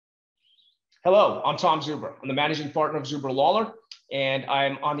Hello, I'm Tom Zuber. I'm the managing partner of Zuber Lawler, and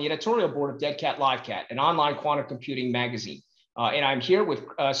I'm on the editorial board of Dead Cat Live Cat, an online quantum computing magazine. And I'm here with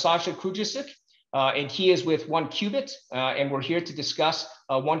Sasha Grujicic, and he is with 1QBit, and we're here to discuss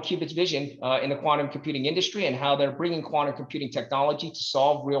 1QBit's vision in the quantum computing industry and how they're bringing quantum computing technology to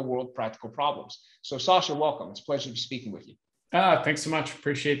solve real-world practical problems. So Sasha, welcome. It's a pleasure to be speaking with you. Thanks so much.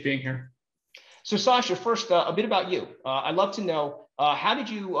 Appreciate being here. So Sasha, first, a bit about you. I'd love to know, how did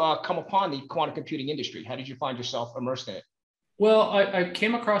you come upon the quantum computing industry? How did you find yourself immersed in it? Well, I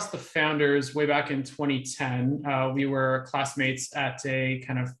came across the founders way back in 2010. We were classmates at a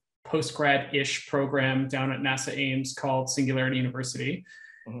kind of post-grad-ish program down at NASA Ames called Singularity University.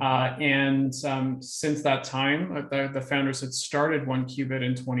 Since that time, the founders had started 1QBit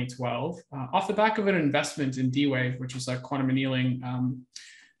in 2012 off the back of an investment in D-Wave, which is a quantum annealing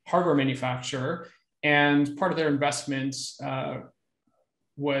hardware manufacturer. And part of their investment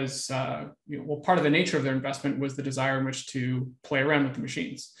was, part of the nature of their investment was the desire in which to play around with the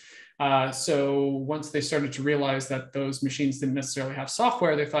machines. So once they started to realize that those machines didn't necessarily have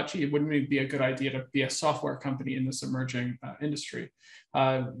software, they thought, gee, wouldn't it be a good idea to be a software company in this emerging industry?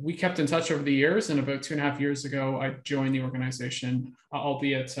 We kept in touch over the years, and about 2.5 years ago, I joined the organization,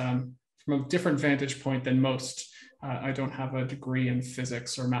 albeit from a different vantage point than most. I don't have a degree in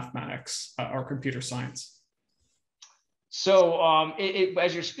physics or mathematics or computer science. So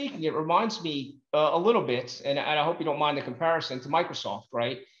as you're speaking, it reminds me a little bit, and I hope you don't mind the comparison, to Microsoft,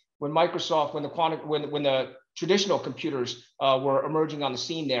 right? When the traditional computers were emerging on the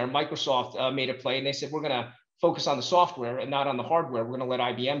scene there, Microsoft made a play, and they said, we're going to focus on the software and not on the hardware. We're going to let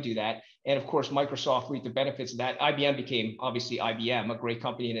IBM do that. And of course, Microsoft reaped the benefits of that. IBM became, obviously, IBM, a great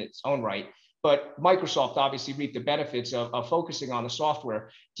company in its own right. But Microsoft obviously reaped the benefits of focusing on the software.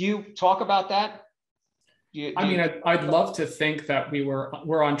 Do you talk about that? I'd love to think that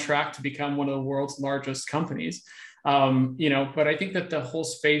we're on track to become one of the world's largest companies. But I think that the whole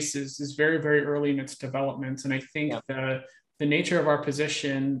space is very, very early in its development. And I think the nature of our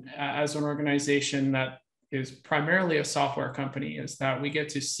position as an organization that is primarily a software company is that we get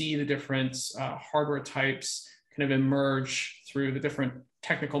to see the different hardware types kind of emerge through the different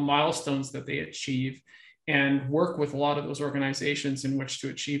technical milestones that they achieve and work with a lot of those organizations in which to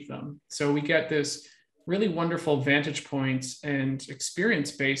achieve them. So we get this really wonderful vantage points and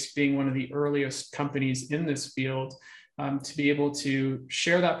experience base being one of the earliest companies in this field to be able to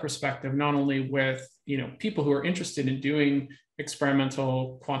share that perspective, not only with people who are interested in doing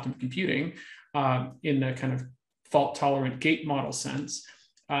experimental quantum computing in the kind of fault tolerant gate model sense,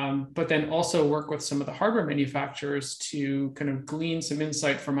 but then also work with some of the hardware manufacturers to kind of glean some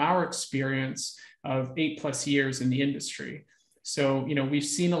insight from our experience of 8+ years in the industry. So, we've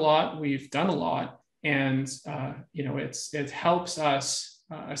seen a lot, we've done a lot, and it helps us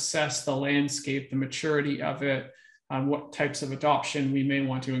assess the landscape, the maturity of it, what types of adoption we may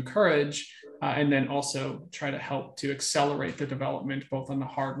want to encourage, and then also try to help to accelerate the development both on the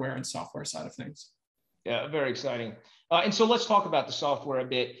hardware and software side of things. Yeah, very exciting. And so let's talk about the software a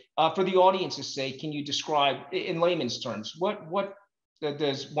bit. For the audience's sake, can you describe, in layman's terms, what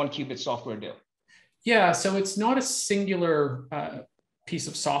does 1QBit software do? Yeah, so it's not a singular piece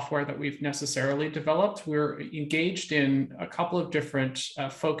of software that we've necessarily developed. We're engaged in a couple of different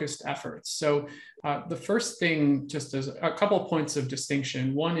focused efforts. So the first thing, just as a couple of points of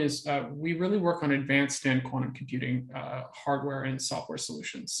distinction, one is we really work on advanced and quantum computing hardware and software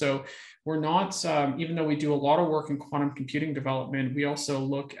solutions. So we're not, even though we do a lot of work in quantum computing development, we also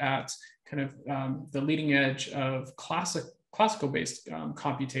look at kind of the leading edge of classical-based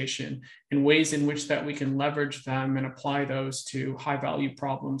computation and ways in which that we can leverage them and apply those to high-value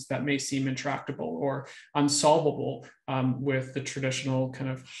problems that may seem intractable or unsolvable with the traditional kind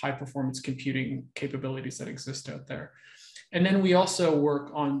of high-performance computing capabilities that exist out there. And then we also work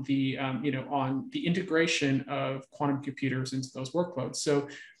on the integration of quantum computers into those workloads. So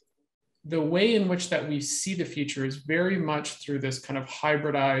the way in which that we see the future is very much through this kind of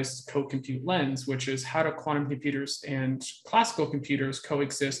hybridized co-compute lens, which is how do quantum computers and classical computers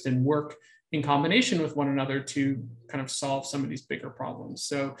coexist and work in combination with one another to kind of solve some of these bigger problems.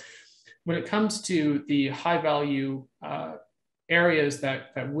 So when it comes to the high value areas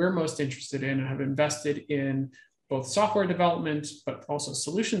that we're most interested in and have invested in both software development, but also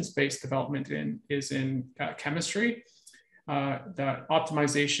solutions-based development is in chemistry, the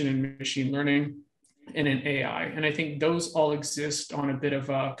optimization in machine learning, and in AI. And I think those all exist on a bit of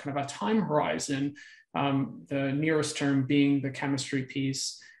a kind of a time horizon, the nearest term being the chemistry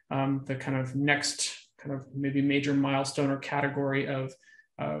piece, the kind of next kind of maybe major milestone or category of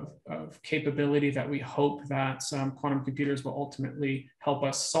of capability that we hope that quantum computers will ultimately help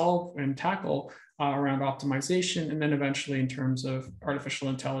us solve and tackle around optimization, and then eventually in terms of artificial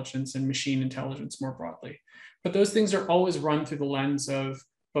intelligence and machine intelligence more broadly. But those things are always run through the lens of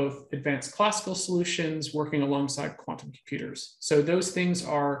both advanced classical solutions working alongside quantum computers. So those things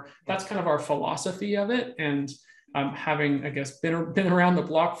that's kind of our philosophy of it. And having, I guess, been around the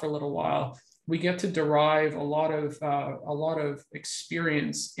block for a little while, we get to derive a lot of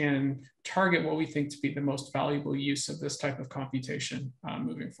experience and target what we think to be the most valuable use of this type of computation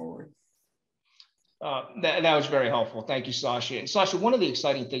moving forward. That was very helpful. Thank you, Sasha. And Sasha, one of the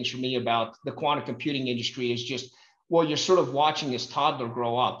exciting things for me about the quantum computing industry is just, well, you're sort of watching this toddler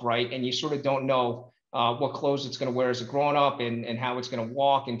grow up, right? And you sort of don't know what clothes it's going to wear as a grown up, and how it's going to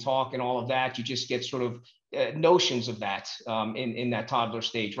walk and talk and all of that. You just get sort of notions of that in that toddler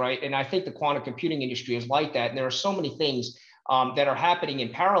stage, right? And I think the quantum computing industry is like that. And there are so many things that are happening in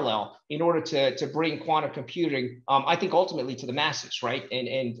parallel in order to bring quantum computing, I think, ultimately to the masses, right?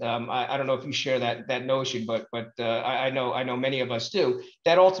 And I don't know if you share that notion, but I know many of us do,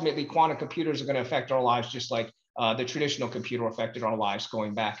 that ultimately quantum computers are going to affect our lives just like the traditional computer affected our lives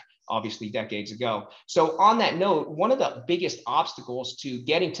going back, obviously, decades ago. So on that note, one of the biggest obstacles to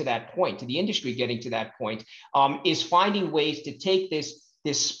getting to that point, to the industry getting to that point, is finding ways to take this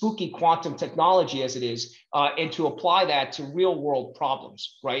spooky quantum technology as it is, and to apply that to real world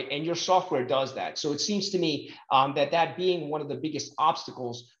problems, right? And your software does that. So it seems to me that being one of the biggest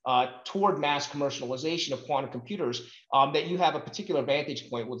obstacles toward mass commercialization of quantum computers, that you have a particular vantage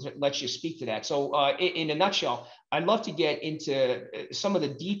point, which lets you speak to that. So in a nutshell, I'd love to get into some of the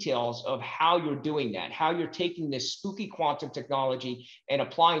details of how you're doing that, how you're taking this spooky quantum technology and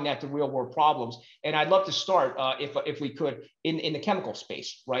applying that to real world problems. And I'd love to start, if we could, in the chemical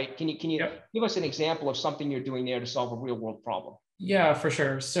space, right? Can you Yep. give us an example of something you're doing there to solve a real world problem? Yeah, for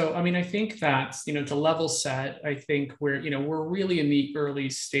sure. So, I mean, I think that, to level set, I think we're really in the early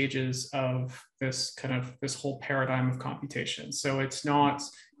stages of this whole paradigm of computation. So it's not,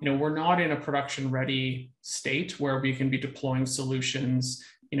 we're not in a production ready state where we can be deploying solutions,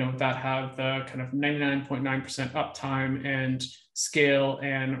 that have the kind of 99.9% uptime and scale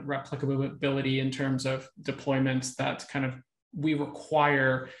and replicability in terms of deployments that kind of we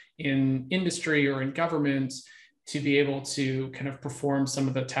require in industry or in government to be able to kind of perform some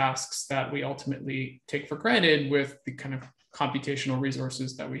of the tasks that we ultimately take for granted with the kind of computational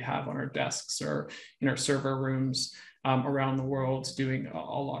resources that we have on our desks or in our server rooms around the world, doing a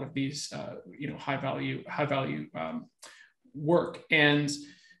lot of these high value work. And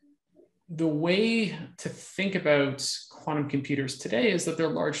the way to think about quantum computers today is that they're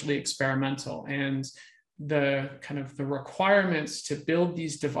largely experimental, and the requirements to build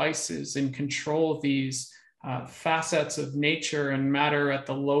these devices and control these facets of nature and matter at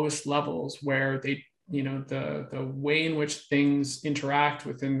the lowest levels, where they, the way in which things interact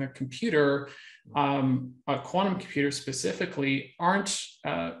within the computer, a quantum computer specifically, aren't,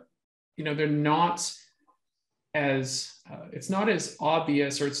 they're not as, it's not as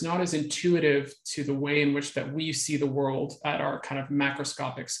obvious, or it's not as intuitive to the way in which that we see the world at our kind of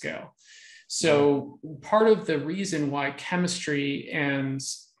macroscopic scale. So part of the reason why chemistry and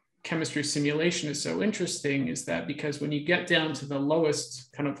chemistry simulation is so interesting is that because when you get down to the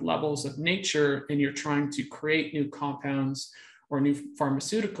lowest kind of levels of nature and you're trying to create new compounds or new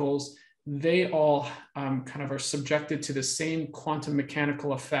pharmaceuticals, they all kind of are subjected to the same quantum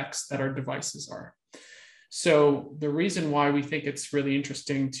mechanical effects that our devices are. So the reason why we think it's really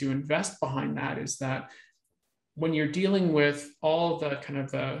interesting to invest behind that is that when you're dealing with all the kind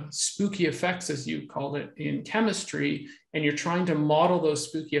of the spooky effects, as you called it, in chemistry, and you're trying to model those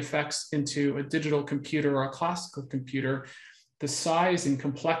spooky effects into a digital computer or a classical computer, the size and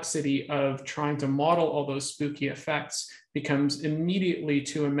complexity of trying to model all those spooky effects becomes immediately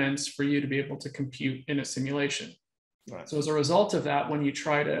too immense for you to be able to compute in a simulation. Right. So as a result of that, when you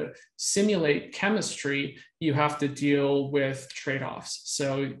try to simulate chemistry, you have to deal with trade-offs.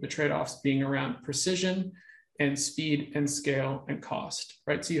 So the trade-offs being around precision and speed and scale and cost,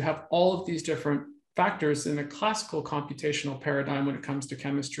 right? So you have all of these different factors in the classical computational paradigm when it comes to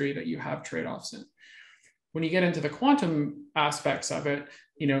chemistry that you have trade-offs in. When you get into the quantum aspects of it,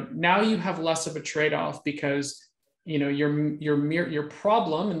 now you have less of a trade-off because, your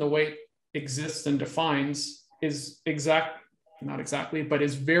problem and the way it exists and defines is not exactly, but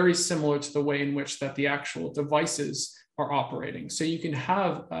is very similar to the way in which that the actual devices are operating. So you can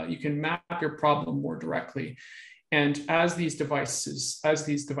have, you can map your problem more directly. And as these devices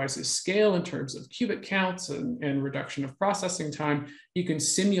scale in terms of qubit counts and reduction of processing time, you can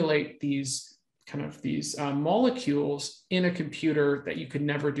simulate these kind of these molecules in a computer that you could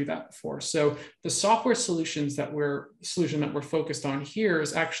never do that before. So the software solution that we're focused on here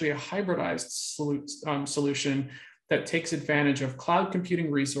is actually a hybridized solution that takes advantage of cloud computing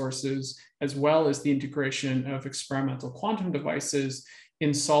resources, as well as the integration of experimental quantum devices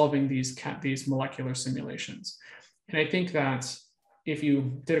in solving these molecular simulations. And I think that if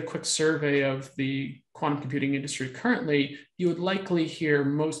you did a quick survey of the quantum computing industry currently, you would likely hear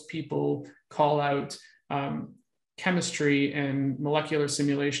most people call out chemistry and molecular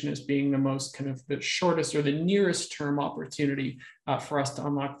simulation as being the most kind of the shortest or the nearest term opportunity for us to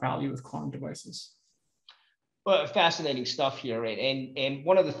unlock value with quantum devices. Well, fascinating stuff here. And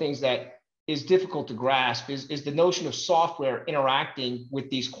one of the things that is difficult to grasp is the notion of software interacting with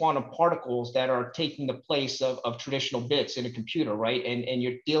these quantum particles that are taking the place of traditional bits in a computer, right? And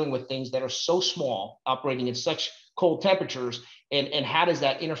you're dealing with things that are so small, operating at such cold temperatures, and how does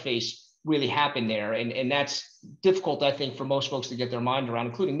that interface really happen there? And that's difficult, I think, for most folks to get their mind around,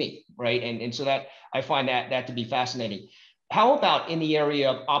 including me, right? And so that I find that to be fascinating. How about in the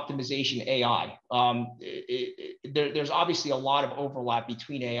area of optimization AI? There's obviously a lot of overlap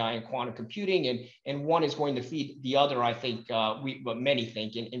between AI and quantum computing, and one is going to feed the other, I think, many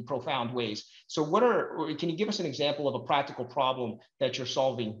think, in profound ways. So can you give us an example of a practical problem that you're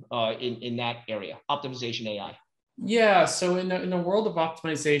solving in that area, optimization AI? Yeah, so in the world of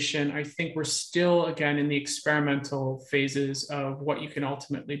optimization, I think we're still, again, in the experimental phases of what you can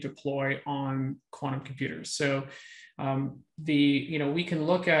ultimately deploy on quantum computers. So we can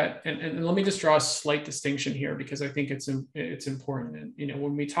look at, and let me just draw a slight distinction here, because I think it's important. And,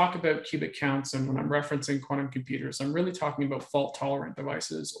 when we talk about qubit counts, and when I'm referencing quantum computers, I'm really talking about fault tolerant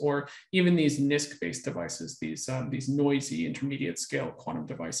devices, or even these NISQ-based devices, these noisy intermediate scale quantum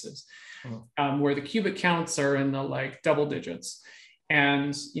devices, where the qubit counts are in the double digits.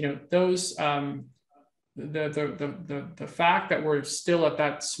 And, those, the fact that we're still at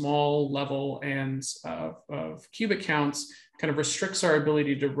that small level and of qubit counts kind of restricts our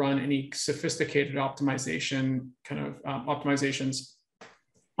ability to run any sophisticated optimization optimizations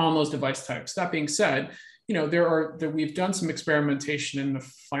on those device types. That being said, we've done some experimentation in the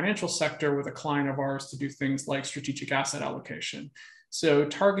financial sector with a client of ours to do things like strategic asset allocation. So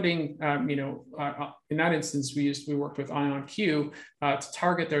targeting, in that instance, we worked with IonQ to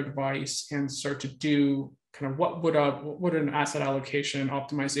target their device and start to do kind of what would an asset allocation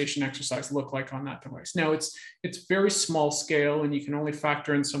optimization exercise look like on that device. Now it's very small scale, and you can only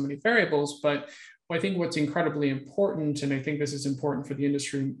factor in so many variables, but I think what's incredibly important, and I think this is important for the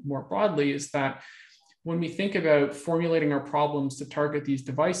industry more broadly, is that when we think about formulating our problems to target these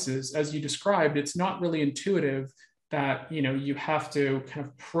devices, as you described, it's not really intuitive that you have to kind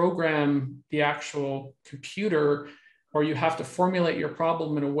of program the actual computer, or you have to formulate your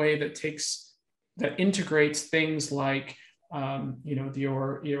problem in a way that integrates things like the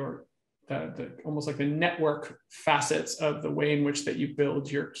almost like the network facets of the way in which that you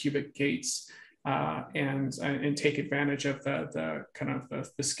build your qubit gates, and take advantage of the kind of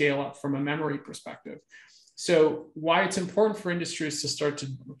the scale up from a memory perspective. So why it's important for industries to start to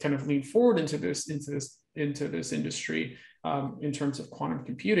kind of lean forward into this industry in terms of quantum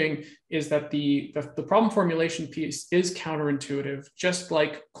computing is that the problem formulation piece is counterintuitive, just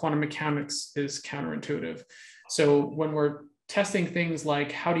like quantum mechanics is counterintuitive. So when we're testing things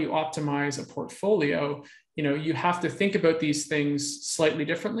like how do you optimize a portfolio, you have to think about these things slightly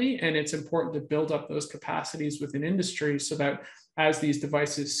differently, and it's important to build up those capacities within industry so that as these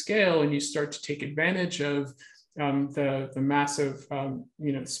devices scale and you start to take advantage of the massive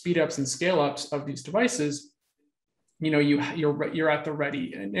speed ups and scale ups of these devices, you're at the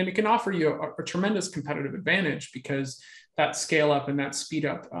ready, and it can offer you a tremendous competitive advantage, because that scale up and that speed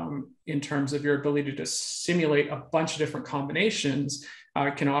up in terms of your ability to simulate a bunch of different combinations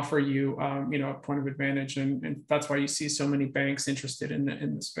can offer you a point of advantage, and that's why you see so many banks interested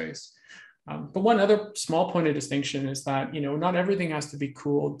in the space. But one other small point of distinction is that not everything has to be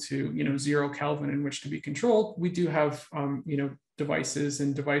cooled to 0 Kelvin in which to be controlled. We do have devices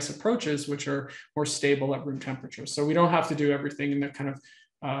and device approaches which are more stable at room temperature. So we don't have to do everything in the kind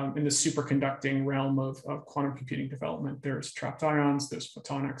of in the superconducting realm of quantum computing development. There's trapped ions, there's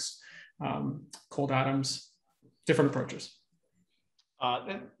photonics, cold atoms, different approaches.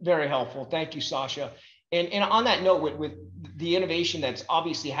 Very helpful. Thank you, Sasha. And on that note, with the innovation that's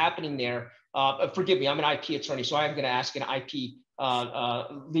obviously happening there, forgive me, I'm an IP attorney, so I'm going to ask an IP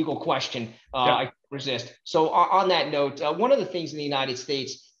legal question. Yeah. I can't resist. So on that note, one of the things in the United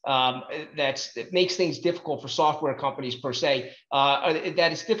States that makes things difficult for software companies per se,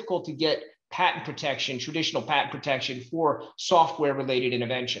 that it's difficult to get patent protection, traditional patent protection for software related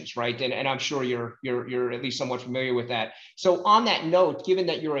interventions, right? And I'm sure you're at least somewhat familiar with that. So on that note, given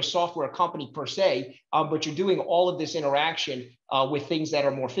that you're a software company per se, but you're doing all of this interaction with things that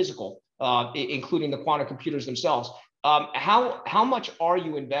are more physical, including the quantum computers themselves, how much are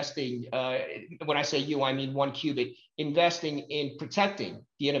you investing? When I say you, I mean 1QBit, investing in protecting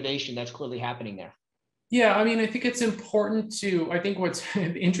the innovation that's clearly happening there? Yeah, I mean, I think it's important I think what's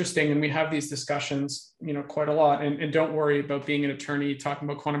interesting, and we have these discussions, quite a lot, and don't worry about being an attorney talking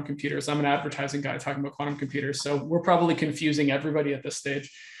about quantum computers. I'm an advertising guy talking about quantum computers. So we're probably confusing everybody at this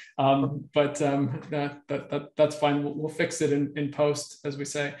stage. But that's fine. We'll fix it in post, as we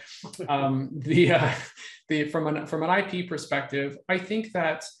say. From an IP perspective, I think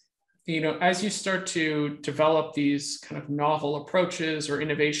that, as you start to develop these kind of novel approaches or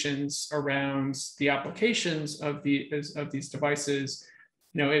innovations around the applications of these devices,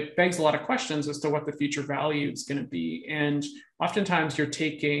 it begs a lot of questions as to what the future value is going to be. And oftentimes you're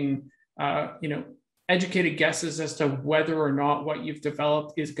taking, educated guesses as to whether or not what you've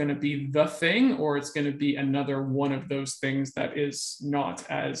developed is going to be the thing, or it's going to be another one of those things that is not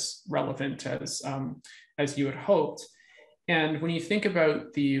as relevant as you had hoped. And when you think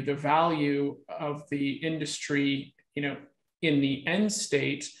about the value of the industry, in the end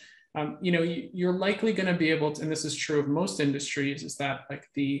state, you're likely going to be able to, and this is true of most industries, is that like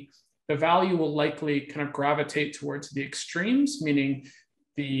the value will likely kind of gravitate towards the extremes, meaning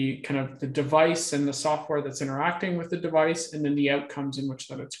the kind of the device and the software that's interacting with the device, and then the outcomes in which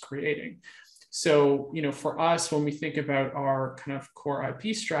that it's creating. So, for us, when we think about our kind of core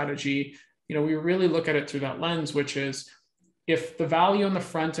IP strategy, we really look at it through that lens, which is, if the value on the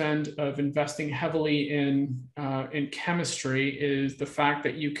front end of investing heavily in chemistry is the fact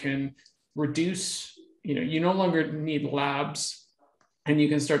that you can reduce, you no longer need labs, and you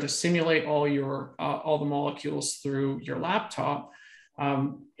can start to simulate all the molecules through your laptop,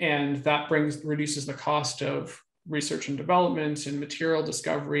 and that reduces the cost of research and development and material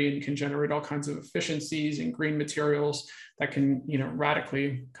discovery, and can generate all kinds of efficiencies and green materials that can,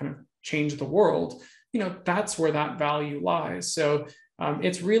 radically kind of change the world. That's where that value lies. So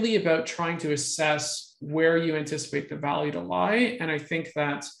it's really about trying to assess where you anticipate the value to lie. And I think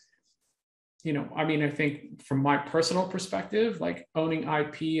that, I think from my personal perspective, like owning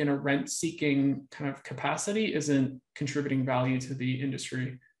IP in a rent-seeking kind of capacity isn't contributing value to the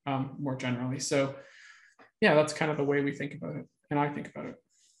industry more generally. So yeah, that's kind of the way we think about it, and I think about it.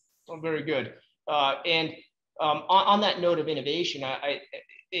 Well, very good. And on that note of innovation,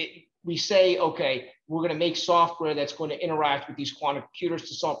 we say, okay, we're going to make software that's going to interact with these quantum computers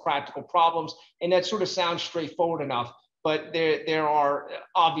to solve practical problems. And that sort of sounds straightforward enough, but there are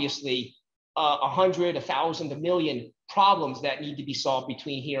obviously 100, 1,000, 1,000,000 problems that need to be solved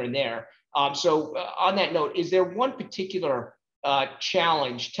between here and there. So on that note, is there one particular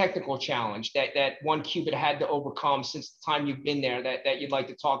technical challenge that 1QBit had to overcome since the time you've been there that you'd like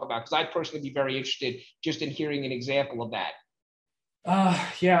to talk about? Because I'd personally be very interested just in hearing an example of that.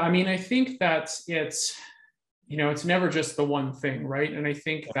 Yeah, I think that it's never just the one thing, right? And I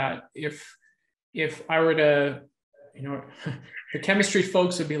think that if I were to, the chemistry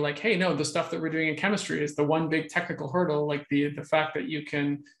folks would be like, hey, no, the stuff that we're doing in chemistry is the one big technical hurdle, like the fact that you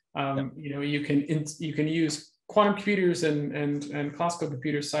can, you can use quantum computers and classical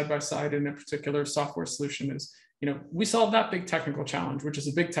computers side by side in a particular software solution is, we solve that big technical challenge, which is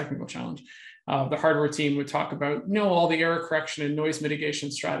a big technical challenge. The hardware team would talk about, all the error correction and noise mitigation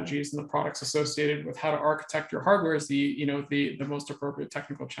strategies and the products associated with how to architect your hardware is the most appropriate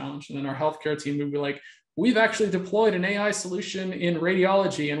technical challenge. And then our healthcare team would be like, we've actually deployed an AI solution in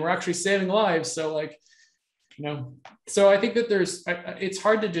radiology and we're actually saving lives. So so I think that it's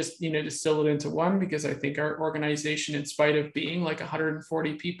hard to just, distill it into one, because I think our organization, in spite of being like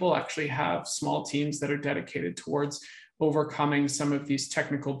 140 people, actually have small teams that are dedicated towards overcoming some of these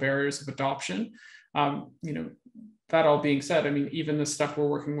technical barriers of adoption. That all being said, even the stuff we're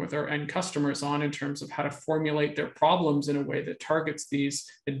working with our end customers on in terms of how to formulate their problems in a way that targets these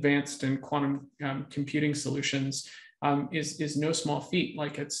advanced and quantum computing solutions is no small feat.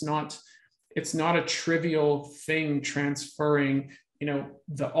 Like it's not a trivial thing transferring,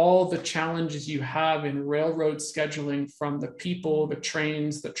 all the challenges you have in railroad scheduling, from the people, the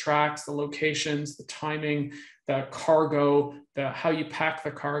trains, the tracks, the locations, the timing, the cargo, how you pack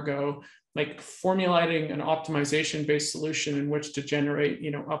the cargo, like formulating an optimization-based solution in which to generate,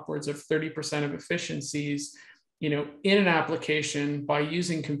 upwards of 30% of efficiencies, in an application by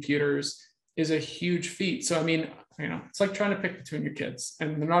using computers is a huge feat. So, it's like trying to pick between your kids,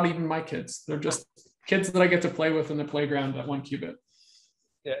 and they're not even my kids. They're just kids that I get to play with in the playground at 1QBit.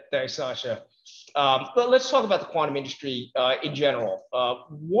 Yeah, thanks, Sasha. But let's talk about the quantum industry in general.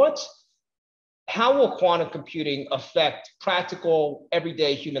 How will quantum computing affect practical,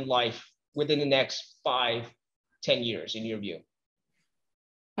 everyday human life within the next 5, 10 years, in your view?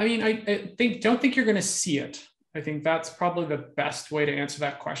 I mean, don't think you're going to see it. I think that's probably the best way to answer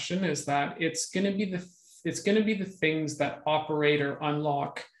that question, is that it's going to be the things that operate or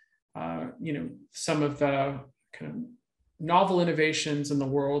unlock, some of the kind of novel innovations in the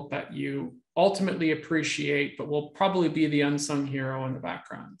world that you ultimately appreciate, but will probably be the unsung hero in the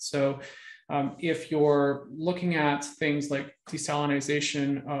background. So if you're looking at things like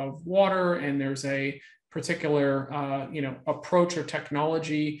desalination of water, and there's a particular approach or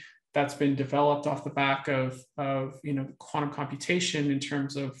technology that's been developed off the back of quantum computation in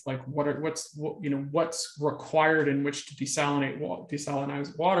terms of like what's required in which to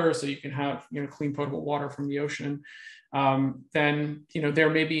desalinize water so you can have clean potable water from the ocean, then there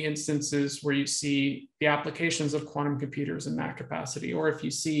may be instances where you see the applications of quantum computers in that capacity, or if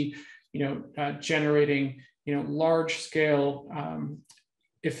you see generating large scale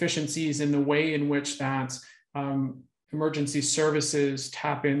efficiencies in the way in which that emergency services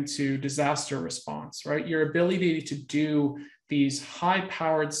tap into disaster response, right? Your ability to do these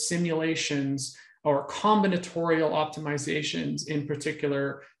high-powered simulations or combinatorial optimizations in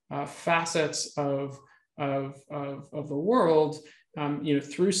particular facets of the world,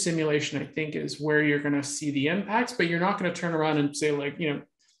 through simulation, I think is where you're going to see the impacts. But you're not going to turn around and say, like,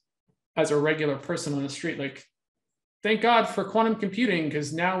 as a regular person on the street, like, thank God for quantum computing,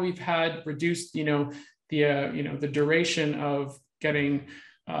 because now we've had reduced, the duration of getting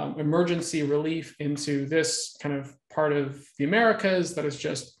emergency relief into this kind of part of the Americas that has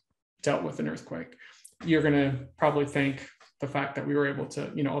just dealt with an earthquake. You're going to probably thank the fact that we were able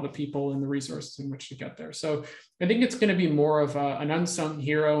to, all the people and the resources in which to get there. So I think it's going to be more of an unsung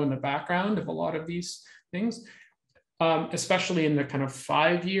hero in the background of a lot of these things. Especially in the kind of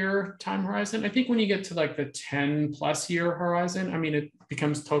 5-year time horizon. I think when you get to like the 10+ year horizon, I mean, it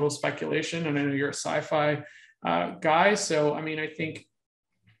becomes total speculation. And I know you're a sci-fi guy. So, I mean, I think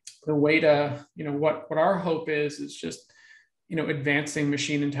the way to, what our hope is just, advancing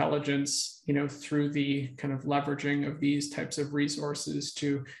machine intelligence, through the kind of leveraging of these types of resources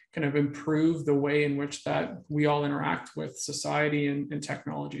to kind of improve the way in which that we all interact with society and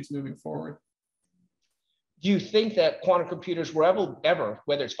technologies moving forward. Do you think that quantum computers will ever,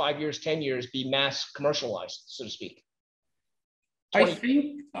 whether it's 5 years, 10 years, be mass commercialized, so to speak? I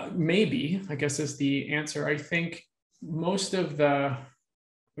think maybe, I guess, is the answer. I think one of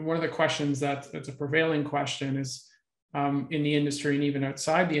the questions that's a prevailing question is in the industry and even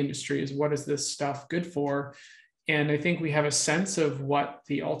outside the industry is, what is this stuff good for? And I think we have a sense of what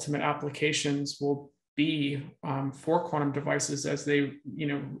the ultimate applications will be for quantum devices as they,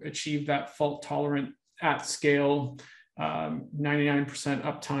 achieve that fault tolerant at scale, 99%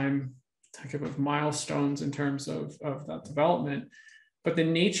 uptime type of milestones in terms of that development. But the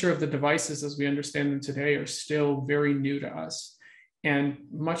nature of the devices as we understand them today are still very new to us. And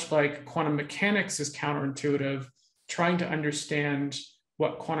much like quantum mechanics is counterintuitive, trying to understand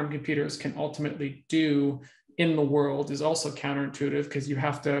what quantum computers can ultimately do in the world is also counterintuitive, because you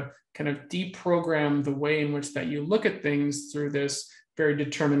have to kind of deprogram the way in which that you look at things through this very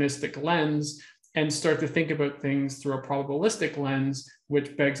deterministic lens and start to think about things through a probabilistic lens,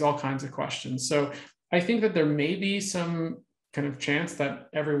 which begs all kinds of questions. So I think that there may be some kind of chance that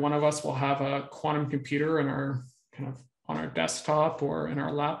every one of us will have a quantum computer in our kind of on our desktop or in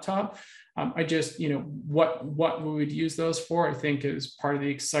our laptop. I just, what we would use those for, I think, is part of the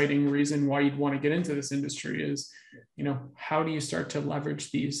exciting reason why you'd want to get into this industry is, how do you start to leverage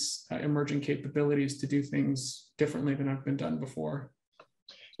these emerging capabilities to do things differently than have been done before?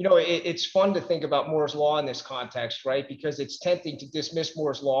 It's fun to think about Moore's law in this context, right? Because it's tempting to dismiss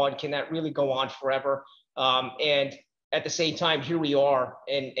Moore's law, and can that really go on forever? And at the same time, here we are,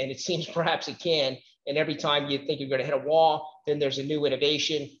 and it seems perhaps it can. And every time you think you're going to hit a wall, then there's a new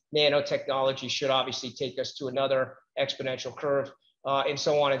innovation. Nanotechnology should obviously take us to another exponential curve, and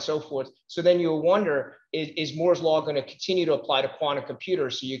so on and so forth. So then you wonder, is Moore's law going to continue to apply to quantum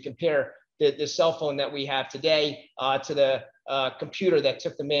computers? So you compare the cell phone that we have today to the computer that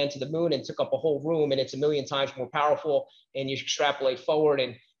took the man to the moon and took up a whole room, and it's 1,000,000 times more powerful, and you extrapolate forward.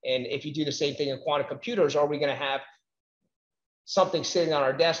 And if you do the same thing in quantum computers, are we going to have something sitting on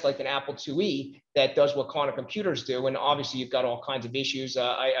our desk like an Apple IIe that does what quantum computers do? And obviously you've got all kinds of issues.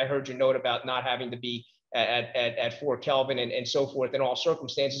 I heard your note about not having to be at 4 Kelvin and so forth in all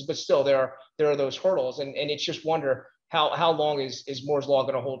circumstances, but still there are those hurdles. And it's just wonder how long is Moore's law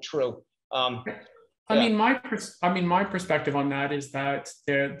going to hold true? My perspective on that is that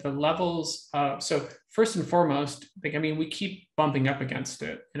the levels. So first and foremost, we keep bumping up against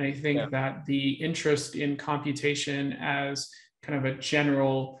it, and I think that the interest in computation as kind of a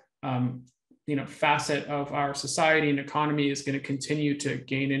general, facet of our society and economy is going to continue to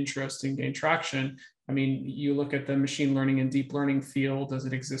gain interest and gain traction. You look at the machine learning and deep learning field as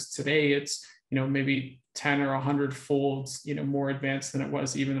it exists today. It's maybe 10 or 100 folds more advanced than it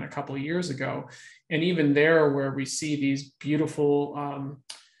was even a couple of years ago. And even there, where we see these beautiful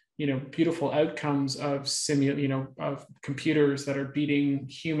beautiful outcomes of of computers that are beating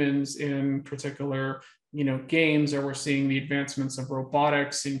humans in particular games, or we're seeing the advancements of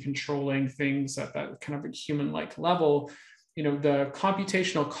robotics in controlling things at that kind of a human-like level. The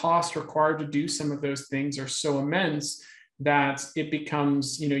computational cost required to do some of those things are so immense that it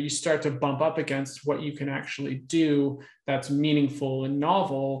becomes, you start to bump up against what you can actually do that's meaningful and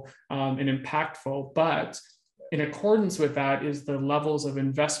novel and impactful. But in accordance with that is the levels of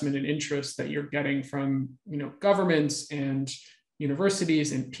investment and interest that you're getting from, governments and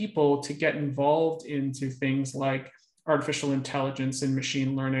universities and people to get involved into things like artificial intelligence and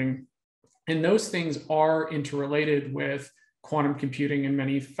machine learning. And those things are interrelated with quantum computing in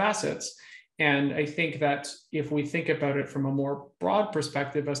many facets. And I think that if we think about it from a more broad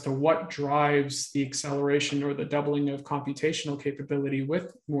perspective as to what drives the acceleration or the doubling of computational capability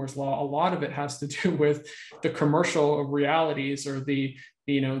with Moore's law, a lot of it has to do with the commercial realities or the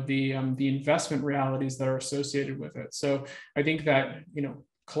investment realities that are associated with it. So I think that,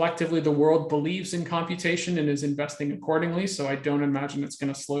 collectively the world believes in computation and is investing accordingly. So I don't imagine it's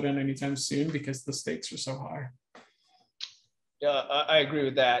going to slow down anytime soon because the stakes are so high. Yeah, I agree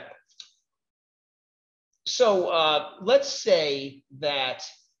with that. So let's say that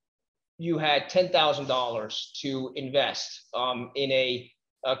you had $10,000 to invest in a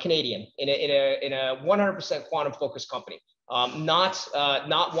Canadian, in a 100% quantum focused company, not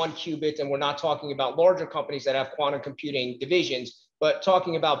one qubit, and we're not talking about larger companies that have quantum computing divisions, but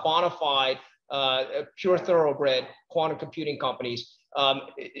talking about bona fide, pure thoroughbred quantum computing companies.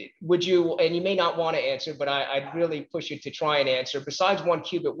 Would you, and you may not want to answer, but I'd really push you to try and answer, besides one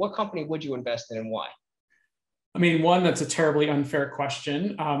qubit, what company would you invest in and why? One, that's a terribly unfair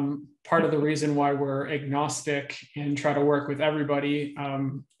question. Part of the reason why we're agnostic and try to work with everybody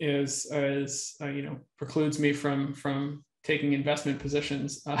precludes me from taking investment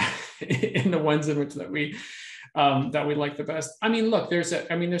positions in the ones in which that we like the best. Look, there's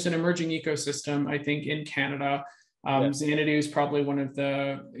an emerging ecosystem, I think, in Canada. Xanadu is probably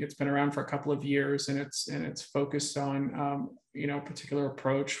it's been around for a couple of years, and it's focused on a particular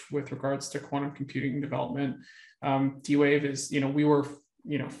approach with regards to quantum computing development. D-Wave is, we were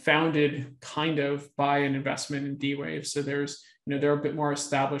founded kind of by an investment in D-Wave, so there's they're a bit more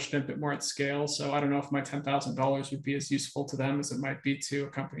established and a bit more at scale. So I don't know if my $10,000 would be as useful to them as it might be to a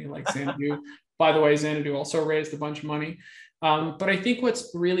company like Xanadu. By the way, Xanadu also raised a bunch of money. But I think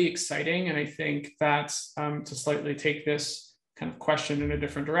what's really exciting, and I think that's to slightly take this kind of question in a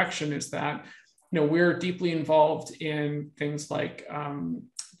different direction, is that we're deeply involved in things like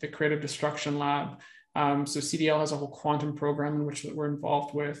the Creative Destruction Lab. So CDL has a whole quantum program in which we're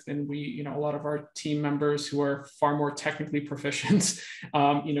involved with, and we, a lot of our team members who are far more technically proficient,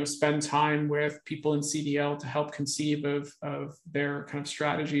 spend time with people in CDL to help conceive of their kind of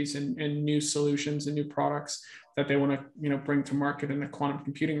strategies and new solutions and new products that they want to, bring to market in the quantum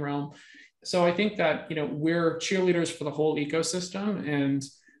computing realm. So I think that, we're cheerleaders for the whole ecosystem. And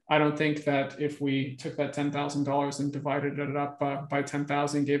I don't think that if we took that $10,000 and divided it up by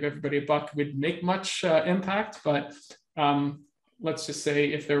 10,000, gave everybody a buck, we'd make much impact. But let's just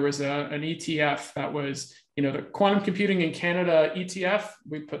say if there was an ETF that was, the Quantum Computing in Canada ETF,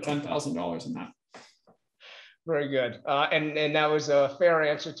 we'd put $10,000 in that. Very good. And that was a fair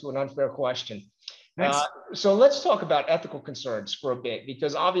answer to an unfair question. Thanks. So let's talk about ethical concerns for a bit,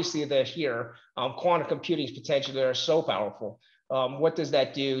 because obviously they're here. Quantum computing's potential are so powerful. What does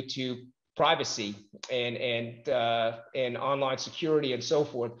that do to privacy and online security and so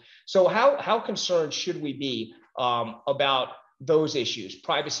forth? So how concerned should we be about those issues,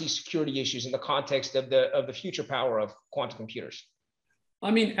 privacy, security issues, in the context of the future power of quantum computers?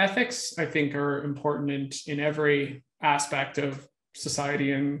 Ethics, I think, are important in every aspect of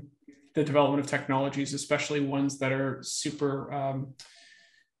society and the development of technologies, especially ones that are super,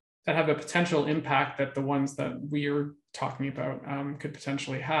 that have a potential impact that the ones that we are talking about could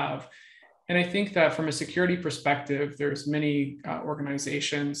potentially have. And I think that from a security perspective, there's many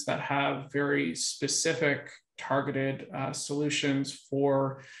organizations that have very specific targeted solutions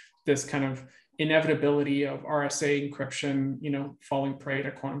for this kind of inevitability of RSA encryption, falling prey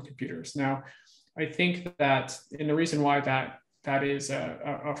to quantum computers. Now, I think that, and the reason why that is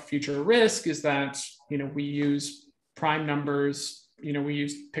a future risk is that, we use prime numbers,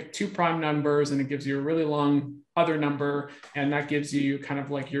 pick two prime numbers and it gives you a really long other number. And that gives you kind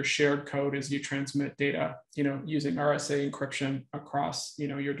of like your shared code as you transmit data, using RSA encryption across,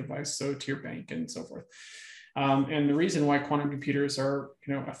 your device. So to your bank and so forth. And the reason why quantum computers are,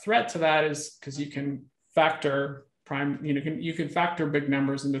 a threat to that is because you can factor you can factor big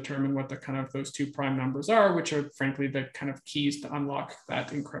numbers and determine what the kind of those two prime numbers are, which are frankly the kind of keys to unlock that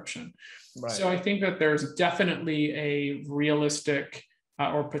encryption. Right. So I think that there's definitely a realistic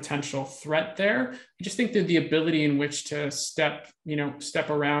or potential threat there. I just think that the ability in which to step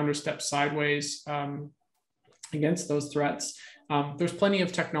around or step sideways against those threats. There's plenty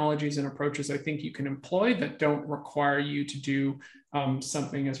of technologies and approaches I think you can employ that don't require you to do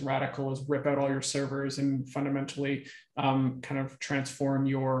something as radical as rip out all your servers and fundamentally kind of transform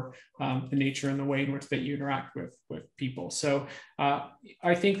the nature and the way in which that you interact with people. So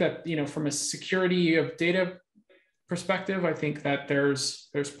I think that, from a security of data perspective, I think that there's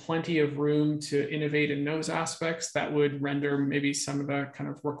plenty of room to innovate in those aspects that would render maybe some of the kind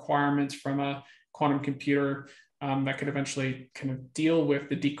of requirements from a quantum computer that could eventually kind of deal with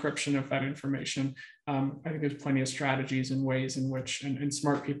the decryption of that information. I think there's plenty of strategies and ways in which, and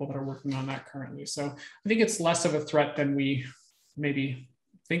smart people that are working on that currently. So I think it's less of a threat than we maybe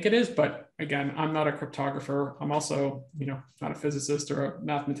think it is. But again, I'm not a cryptographer. I'm also, not a physicist or a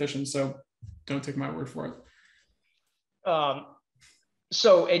mathematician. So don't take my word for it.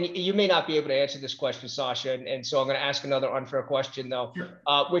 So, and you may not be able to answer this question, Sasha, and so I'm going to ask another unfair question, though,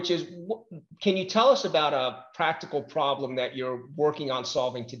 which is, can you tell us about a practical problem that you're working on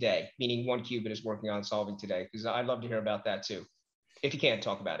solving today, meaning One Qubit is working on solving today? Because I'd love to hear about that too, if you can't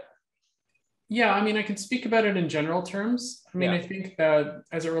talk about it. Yeah, I mean, I can speak about it in general terms. I mean, I think that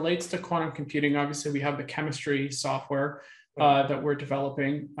as it relates to quantum computing, obviously we have the chemistry software that we're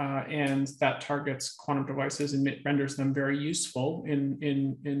developing, and that targets quantum devices and it renders them very useful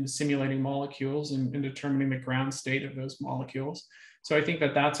in simulating molecules and in determining the ground state of those molecules. So I think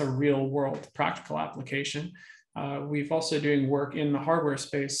that that's a real world practical application. We've also doing work in the hardware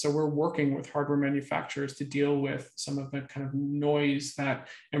space. So we're working with hardware manufacturers to deal with some of the kind of noise that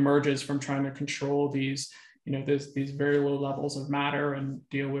emerges from trying to control these these very low levels of matter and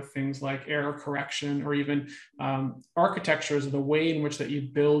deal with things like error correction or even architectures of the way in which that you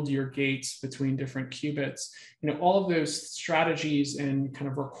build your gates between different qubits. All of those strategies and kind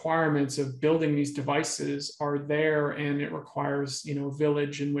of requirements of building these devices are there, and it requires, a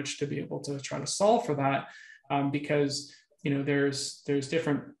village in which to be able to try to solve for that, because, there's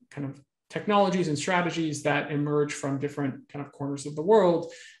different kind of technologies and strategies that emerge from different kind of corners of the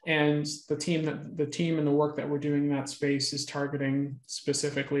world. And the team and the work that we're doing in that space is targeting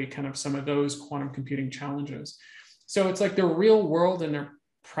specifically kind of some of those quantum computing challenges. So it's like they're real world and they're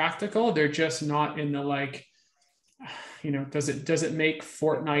practical. They're just not in the like, does it make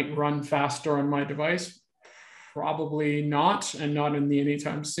Fortnite run faster on my device? Probably not, and not in the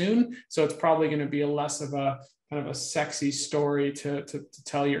anytime soon. So it's probably going to be a less of a kind of a sexy story to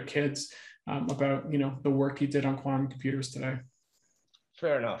tell your kids about, the work you did on quantum computers today.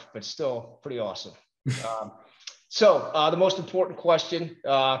 Fair enough, but still pretty awesome. So the most important question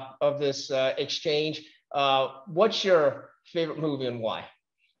of this exchange, what's your favorite movie and why?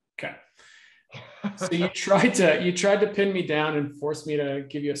 Okay. So you tried to pin me down and force me to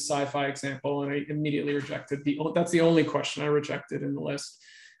give you a sci-fi example, and I immediately rejected that's the only question I rejected in the list.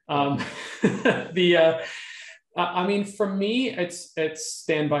 I mean, for me, it's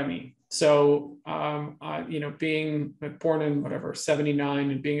Stand By Me. So, being born in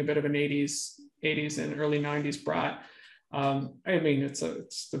 79 and being a bit of an 80s and early 90s brat, I mean, it's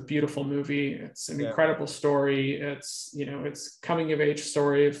a beautiful movie. It's an incredible story. It's, it's coming of age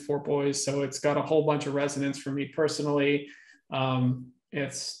story of 4 boys. So it's got a whole bunch of resonance for me personally. And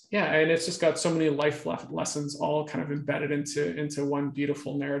it's just got so many life lessons all kind of embedded into one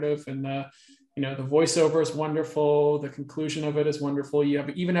beautiful narrative. And the voiceover is wonderful. The conclusion of it is wonderful. You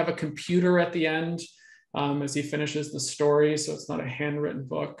even have a computer at the end as he finishes the story. So it's not a handwritten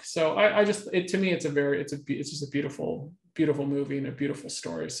book. So to me, it's just a beautiful, beautiful movie and a beautiful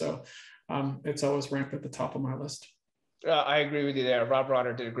story. So it's always ranked at the top of my list. I agree with you there. Rob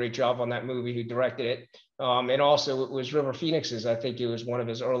Reiner did a great job on that movie, who directed it. And also it was River Phoenix's. I think it was one of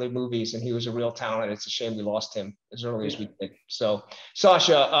his early movies, and he was a real talent. It's a shame we lost him as early as we did. So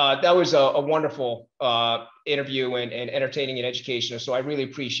Sasha, that was a wonderful interview and entertaining and educational. So I really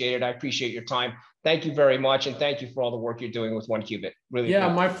appreciate it. I appreciate your time. Thank you very much. And thank you for all the work you're doing with One Qubit. Really. Yeah,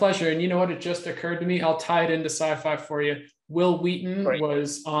 my pleasure. And you know what? It just occurred to me. I'll tie it into sci-fi for you. Will Wheaton Great.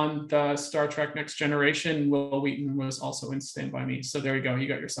 was on the Star Trek Next Generation. Will Wheaton was also in Stand By Me. So there you go. You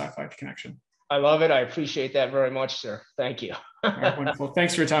got your sci-fi connection. I love it. I appreciate that very much, sir. Thank you. All right, wonderful.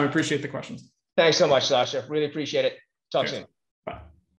 Thanks for your time. I appreciate the questions. Thanks so much, Sasha. Really appreciate it. Talk soon.